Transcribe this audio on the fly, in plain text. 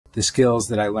the skills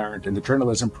that I learned in the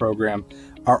journalism program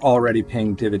are already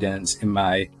paying dividends in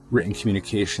my written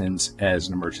communications as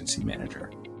an emergency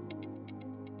manager.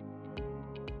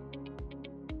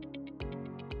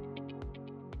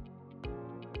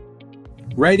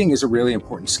 Writing is a really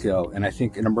important skill, and I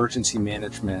think in emergency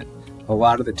management, a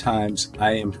lot of the times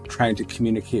I am trying to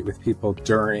communicate with people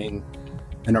during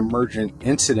an emergent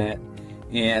incident,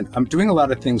 and I'm doing a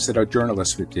lot of things that a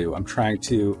journalist would do. I'm trying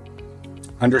to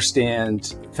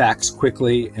understand facts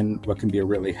quickly in what can be a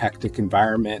really hectic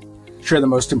environment, share the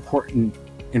most important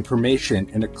information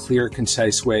in a clear,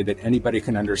 concise way that anybody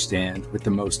can understand with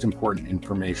the most important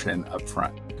information up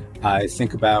front. I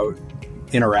think about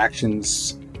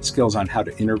interactions, skills on how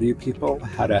to interview people,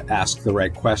 how to ask the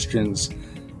right questions,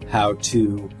 how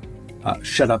to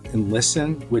shut up and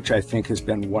listen, which I think has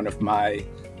been one of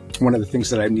the things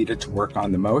that I've needed to work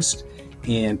on the most,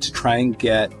 and to try and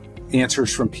get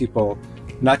answers from people,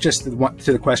 not just to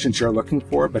the questions you're looking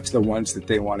for, but to the ones that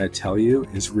they want to tell you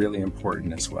is really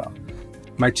important as well.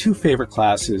 My two favorite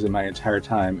classes in my entire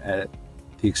time at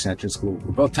the Extension School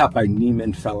were both taught by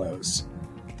Nieman Fellows.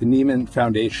 The Nieman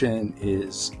Foundation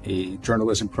is a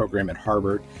journalism program at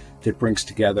Harvard that brings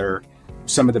together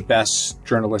some of the best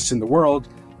journalists in the world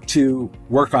to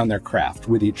work on their craft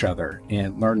with each other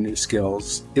and learn new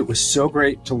skills. It was so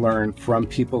great to learn from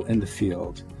people in the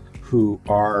field who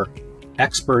are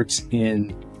experts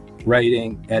in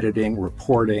writing, editing,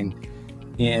 reporting,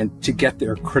 and to get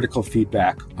their critical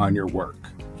feedback on your work.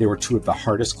 They were two of the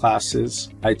hardest classes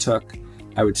I took.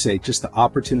 I would say just the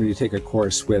opportunity to take a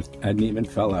course with a Nieman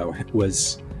Fellow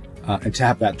was, and to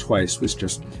have that twice was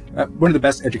just one of the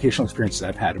best educational experiences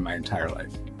I've had in my entire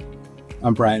life.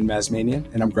 I'm Brian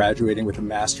Mazmanian, and I'm graduating with a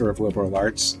Master of Liberal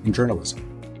Arts in Journalism.